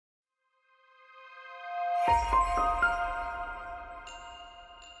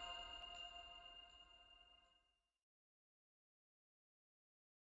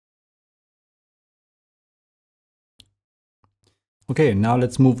Okay, now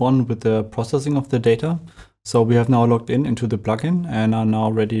let's move on with the processing of the data. So we have now logged into the plugin and are now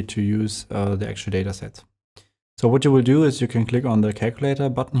ready to use the actual data set. So what you will do is you can click on the calculator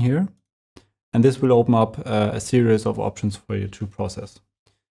button here, and this will open up a series of options for you to process.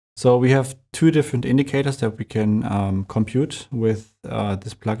 So we have two different indicators that we can compute with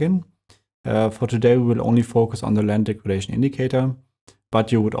this plugin. For today, we will only focus on the land degradation indicator,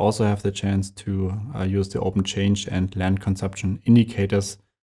 but you would also have the chance to use the open change and land consumption indicators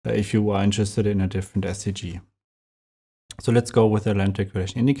if you are interested in a different SDG. So let's go with the land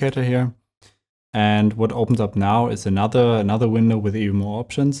degradation indicator here. And what opens up now is another window with even more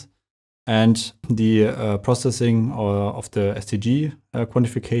options. And the processing of the SDG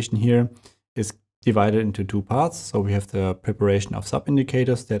quantification here is divided into two parts. So we have the preparation of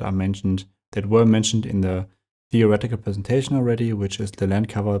sub-indicators that were mentioned in the theoretical presentation already, which is the land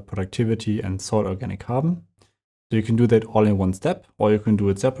cover, productivity, and soil organic carbon. So you can do that all in one step, or you can do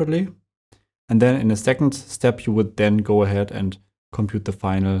it separately. And then in the second step, you would then go ahead and compute the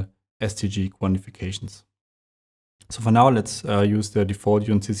final SDG quantifications. So for now, let's use the default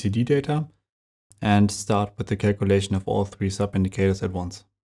UNCCD data and start with the calculation of all three sub-indicators at once.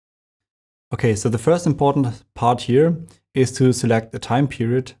 Okay, so the first important part here is to select a time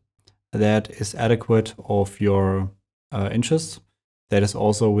period that is adequate of your interest, that is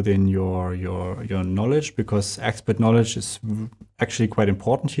also within your knowledge, because expert knowledge is actually quite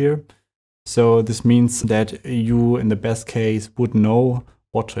important here. So this means that you, in the best case, would know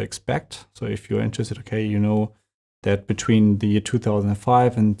what to expect. So if you're interested, okay, you know that between the year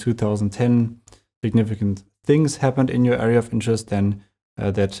 2005 and 2010, significant things happened in your area of interest, then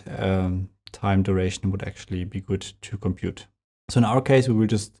that time duration would actually be good to compute. So in our case, we will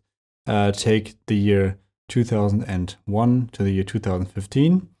just take the year 2001 to the year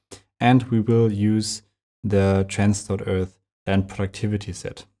 2015, and we will use the trends.earth land productivity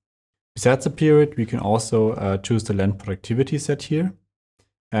set. Besides the period, we can also choose the land productivity set here.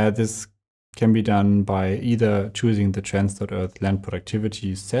 This can be done by either choosing the trends.earth land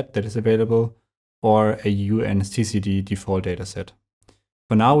productivity set that is available or a UNCCD default dataset.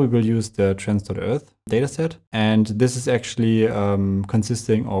 For now, we will use the trends.earth dataset, and this is actually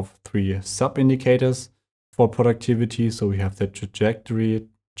consisting of three sub-indicators for productivity. So we have the trajectory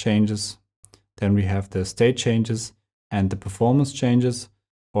changes, then we have the state changes and the performance changes,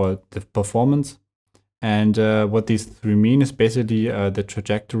 or the performance. And what these three mean is basically the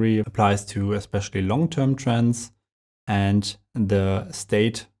trajectory applies to especially long-term trends, and the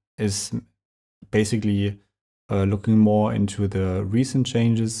state is basically looking more into the recent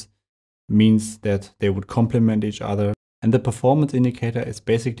changes, means that they would complement each other. And the performance indicator is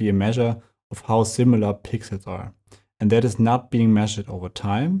basically a measure of how similar pixels are. And that is not being measured over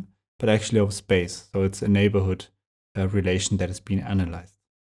time, but actually over space. So it's a neighborhood relation that is being analyzed.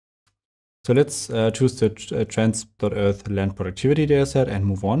 So let's choose the trends.earth land productivity dataset and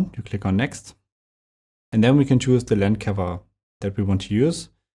move on. You click on next. And then we can choose the land cover that we want to use.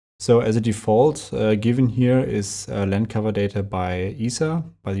 So as a default, given here is land cover data by ESA,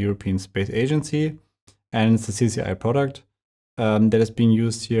 by the European Space Agency, and it's the CCI product that is being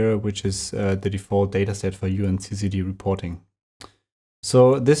used here, which is the default dataset for UNCCD reporting.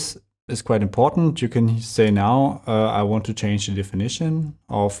 So this is quite important. You can say now, I want to change the definition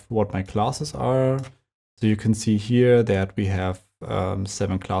of what my classes are. So you can see here that we have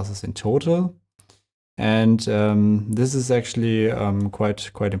 7 classes in total. And this is actually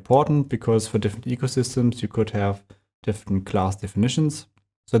quite important, because for different ecosystems, you could have different class definitions.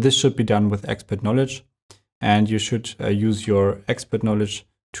 So this should be done with expert knowledge, and you should use your expert knowledge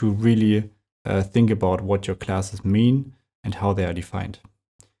to really think about what your classes mean and how they are defined.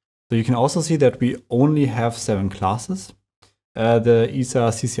 So you can also see that we only have 7 classes. The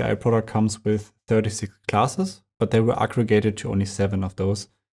ESA CCI product comes with 36 classes, but they were aggregated to only 7 of those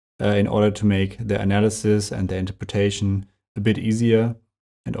in order to make the analysis and the interpretation a bit easier,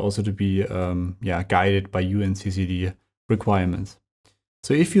 and also to be guided by UNCCD requirements.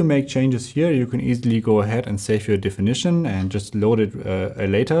 So if you make changes here, you can easily go ahead and save your definition and just load it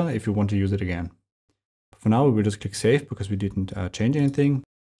later if you want to use it again. For now, we will just click save because we didn't change anything,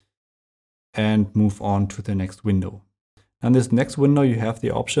 and move on to the next window. Now in this next window, you have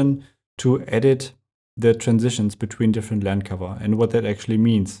the option to edit the transitions between different land cover and what that actually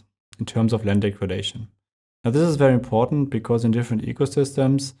means in terms of land degradation. Now this is very important because in different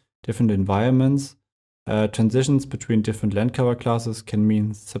ecosystems, different environments, transitions between different land cover classes can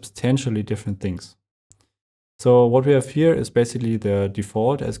mean substantially different things. So what we have here is basically the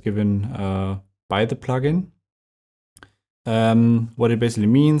default as given by the plugin. What it basically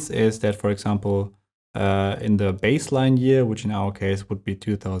means is that, for example, in the baseline year, which in our case would be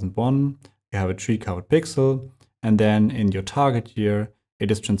 2001, you have a tree-covered pixel, and then in your target year, it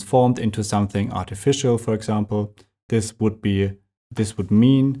is transformed into something artificial. For example, this would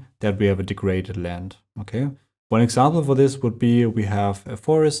mean that we have a degraded land. Okay. One example for this would be we have a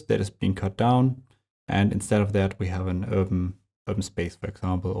forest that is being cut down, and instead of that, we have an urban space, for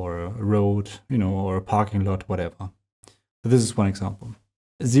example, or a road, or a parking lot, whatever. So this is one example.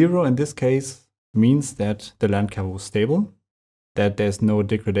 0 in this case means that the land cover was stable, that there's no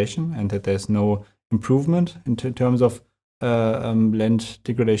degradation, and that there's no improvement in terms of land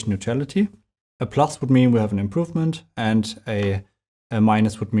degradation neutrality. A plus would mean we have an improvement, and a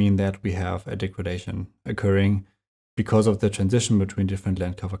minus would mean that we have a degradation occurring because of the transition between different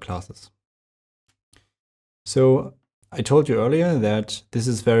land cover classes. So I told you earlier that this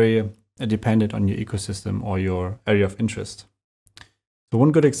is very dependent on your ecosystem or your area of interest. So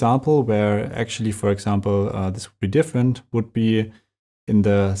one good example where actually, for example, this would be different would be in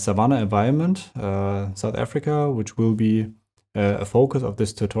the savanna environment, South Africa, which will be a focus of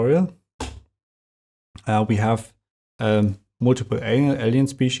this tutorial. We have multiple alien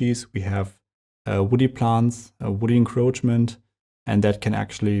species, we have woody plants, woody encroachment, and that can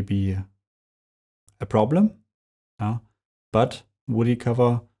actually be a problem. But woody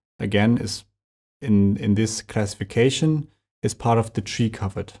cover, again, is in this classification, is part of the tree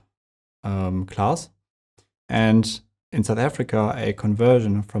covered class. And in South Africa, a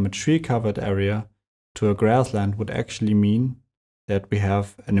conversion from a tree covered area to a grassland would actually mean that we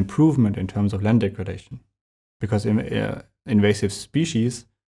have an improvement in terms of land degradation, because invasive species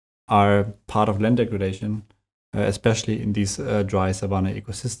are part of land degradation, especially in these dry savanna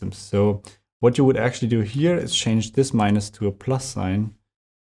ecosystems. So what you would actually do here is change this minus to a plus sign,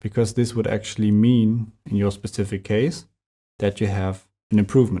 because this would actually mean, in your specific case, that you have an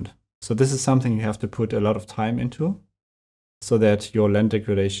improvement. So this is something you have to put a lot of time into, so that your land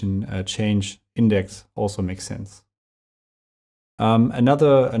degradation change index also makes sense.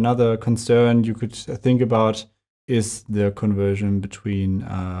 Another concern you could think about is the conversion between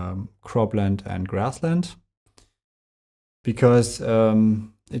cropland and grassland, because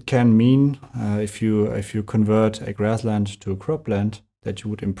it can mean if you convert a grassland to a cropland, that you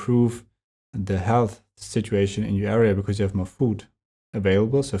would improve the health situation in your area because you have more food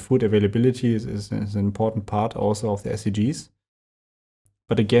available. So food availability is an important part also of the SDGs.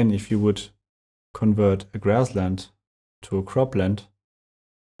 But again, if you would convert a grassland to a cropland,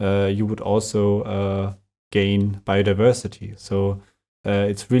 you would also gain biodiversity. So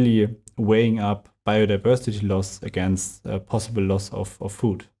it's really weighing up biodiversity loss against possible loss of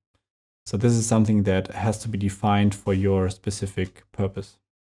food. So this is something that has to be defined for your specific purpose.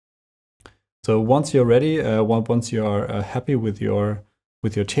 So once you're ready, once you are happy with your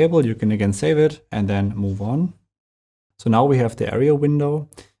table, you can again save it and then move on. So now we have the area window.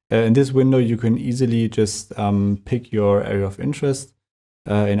 In this window, you can easily just pick your area of interest.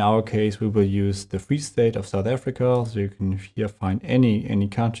 In our case, we will use the Free State of South Africa. So you can here find any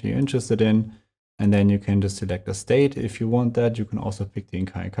country you're interested in, and then you can just select a state if you want that. You can also pick the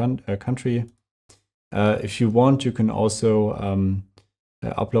entire country. If you want, you can also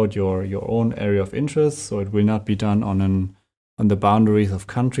upload your own area of interest. So it will not be done on the boundaries of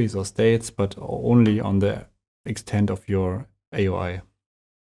countries or states, but only on the extent of your AOI.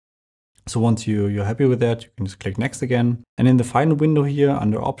 So once you're happy with that, you can just click next again. And in the final window here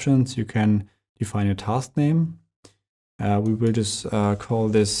under options, you can define a task name. We will just call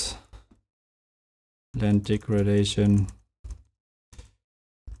this land degradation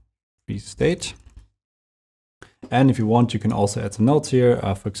free state. And if you want, you can also add some notes here.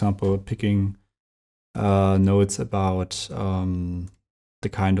 For example, picking notes about the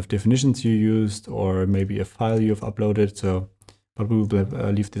kind of definitions you used, or maybe a file you've uploaded. So, but we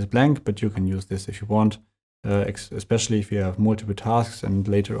will leave this blank, but you can use this if you want, especially if you have multiple tasks and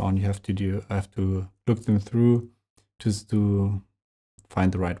later on you have to look them through just to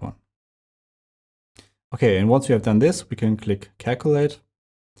find the right one. Okay, and once you have done this, we can click calculate.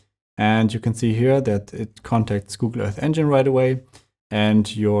 And you can see here that it contacts Google Earth Engine right away,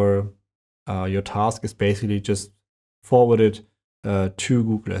 and your task is basically just forwarded to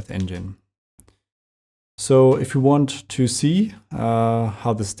Google Earth Engine. So if we want to see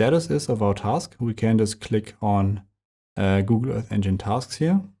how the status is of our task, we can just click on Google Earth Engine tasks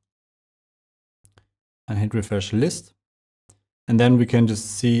here and hit refresh list. And then we can just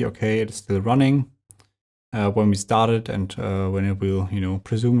see, okay, it's still running when we started and when it will,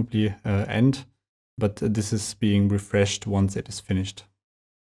 presumably end. but this is being refreshed once it is finished.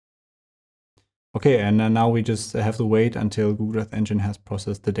 Okay, and now we just have to wait until Google Earth Engine has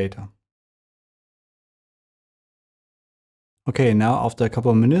processed the data. Okay, now after a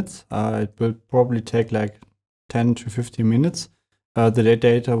couple of minutes, it will probably take like 10 to 15 minutes. The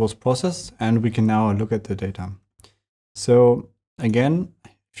data was processed and we can now look at the data. So again,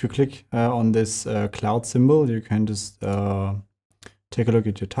 if you click on this cloud symbol, you can just take a look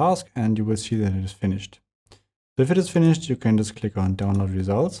at your task and you will see that it is finished. So if it is finished, you can just click on download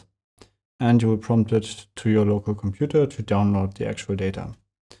results and you will prompt it to your local computer to download the actual data.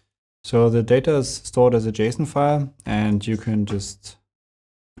 So the data is stored as a JSON file and you can just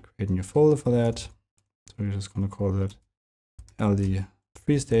create a new folder for that. So we're just going to call that LD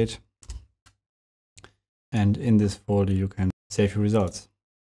free state. And in this folder, you can save your results.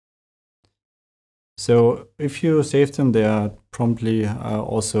 So if you save them, they are promptly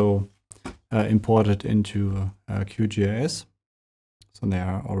also imported into QGIS. So they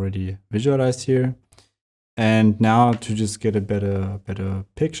are already visualized here. And now to just get a better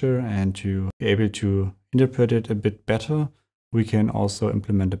picture and to be able to interpret it a bit better, we can also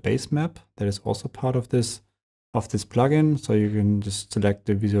implement a base map that is also part of this plugin. So you can just select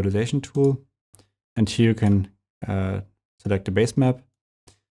the visualization tool, and here you can select the base map.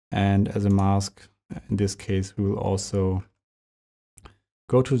 And as a mask, in this case, we will also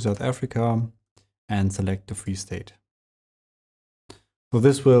go to South Africa and select the free state. So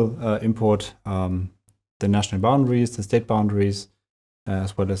this will import the national boundaries, the state boundaries,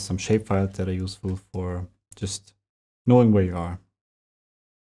 as well as some shapefiles that are useful for just knowing where you are.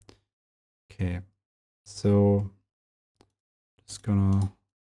 Okay, so just gonna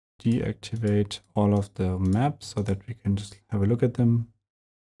deactivate all of the maps so that we can just have a look at them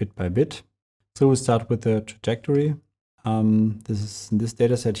bit by bit. So we'll start with the trajectory. This is this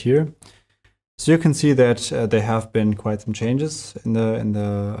data set here. So you can see that there have been quite some changes in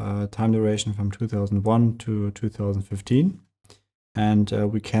the time duration from 2001 to 2015. And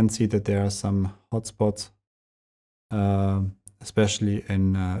we can see that there are some hotspots, especially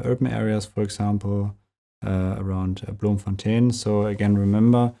in urban areas, for example, around Bloemfontein. So again,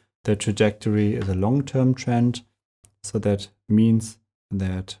 remember the trajectory is a long-term trend. So that means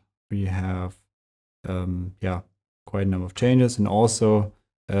that we have quite a number of changes, and also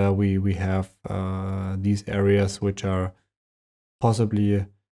we have these areas which are possibly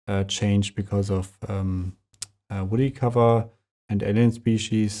changed because of woody cover and alien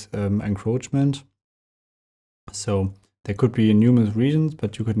species encroachment. So there could be numerous reasons,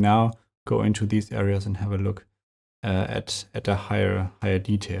 but you could now go into these areas and have a look at a higher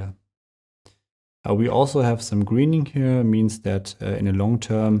detail. We also have some greening here, means that in the long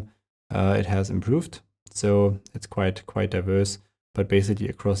term it has improved. So it's quite diverse, but basically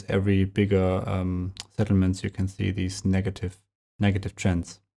across every bigger settlements you can see these negative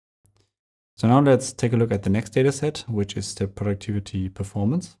trends. So now let's take a look at the next data set, which is the productivity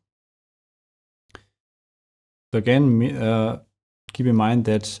performance. So again, keep in mind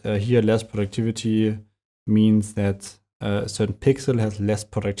that here less productivity means that a certain pixel has less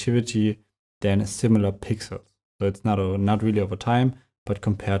productivity than a similar pixel. So it's not really over time, but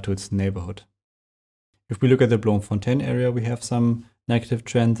compared to its neighborhood. If we look at the Bloemfontein area, we have some negative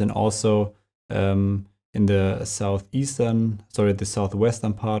trends, and also in the southwestern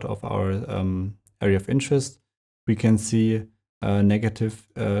part of our area of interest, we can see negative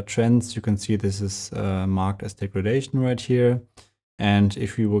trends. You can see this is marked as degradation right here. And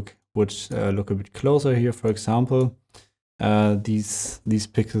if we would look a bit closer here, for example, these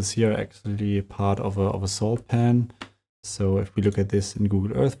pixels here are actually part of a salt pan. So if we look at this in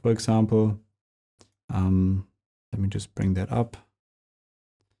Google Earth, for example, let me just bring that up.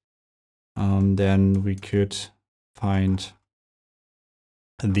 Then we could find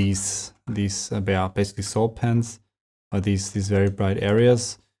these are basically salt pans, or these very bright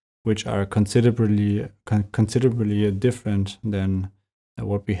areas, which are considerably different than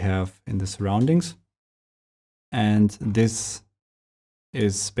what we have in the surroundings. And this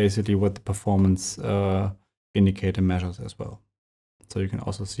is basically what the performance indicator measures as well. So you can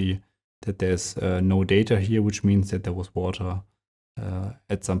also see that there's no data here, which means that there was water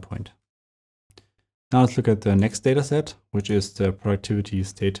at some point. Now let's look at the next data set, which is the productivity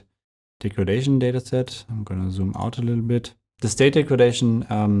state degradation data set. I'm going to zoom out a little bit. The state degradation,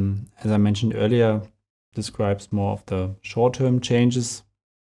 as I mentioned earlier, describes more of the short-term changes.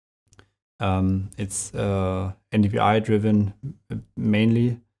 It's NDVI driven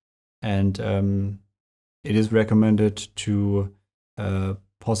mainly, and it is recommended to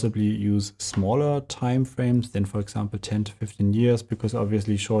possibly use smaller time frames than, for example, 10 to 15 years, because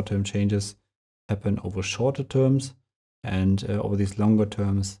obviously short-term changes happen over shorter terms, and over these longer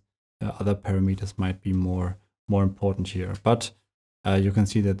terms, other parameters might be more important here. But you can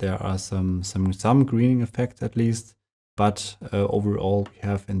see that there are some greening effects at least, but overall we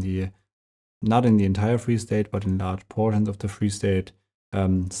have not in the entire free state, but in large portions of the free state,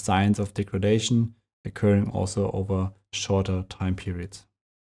 signs of degradation occurring also over shorter time periods.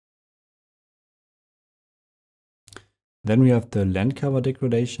 Then we have the land cover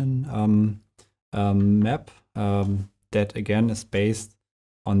degradation map that again is based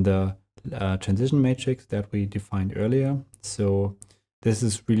on the transition matrix that we defined earlier. So this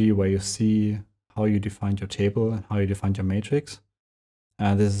is really where you see how you defined your table and how you defined your matrix.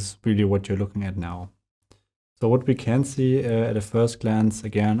 This is really what you're looking at now. So what we can see at a first glance,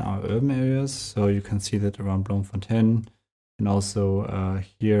 again, are urban areas. So you can see that around Bloemfontein and also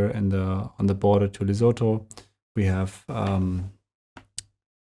here on the border to Lesotho, we have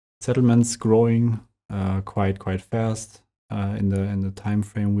settlements growing quite fast in the time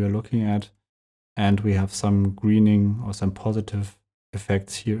frame we are looking at, and we have some greening or some positive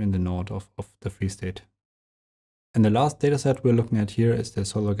effects here in the north of the Free State. And the last dataset we're looking at here is the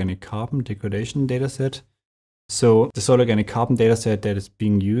soil organic carbon degradation dataset. So the soil organic carbon dataset that is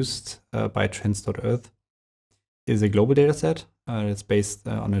being used by Trends.Earth is a global dataset. It's based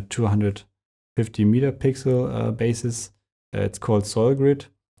on a 250 megapixel basis. It's called SoilGrid,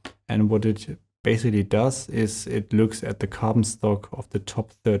 and what it basically does is it looks at the carbon stock of the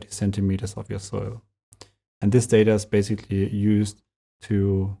top 30 centimeters of your soil. And this data is basically used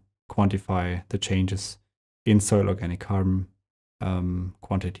to quantify the changes in soil organic carbon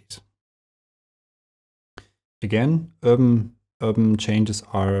quantities. Again, urban changes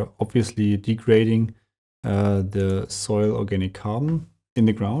are obviously degrading the soil organic carbon in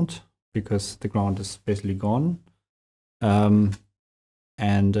the ground because the ground is basically gone.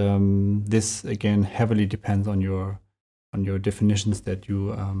 This again heavily depends on your definitions that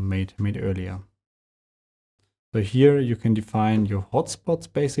you made earlier. So here you can define your hotspots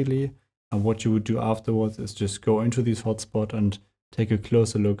basically, and what you would do afterwards is just go into these hotspots and take a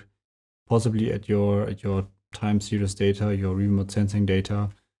closer look, possibly at your time series data, your remote sensing data,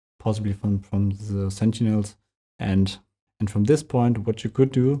 possibly from the sentinels, and from this point what you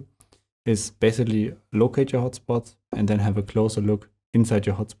could do is basically locate your hotspots and then have a closer look inside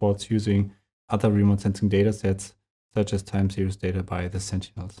your hotspots using other remote sensing data sets such as time series data by the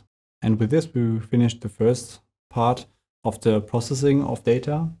sentinels. And with this we finished the first part of the processing of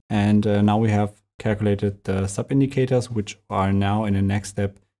data, and now we have calculated the sub-indicators, which are now in the next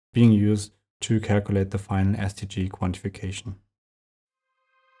step being used to calculate the final SDG quantification.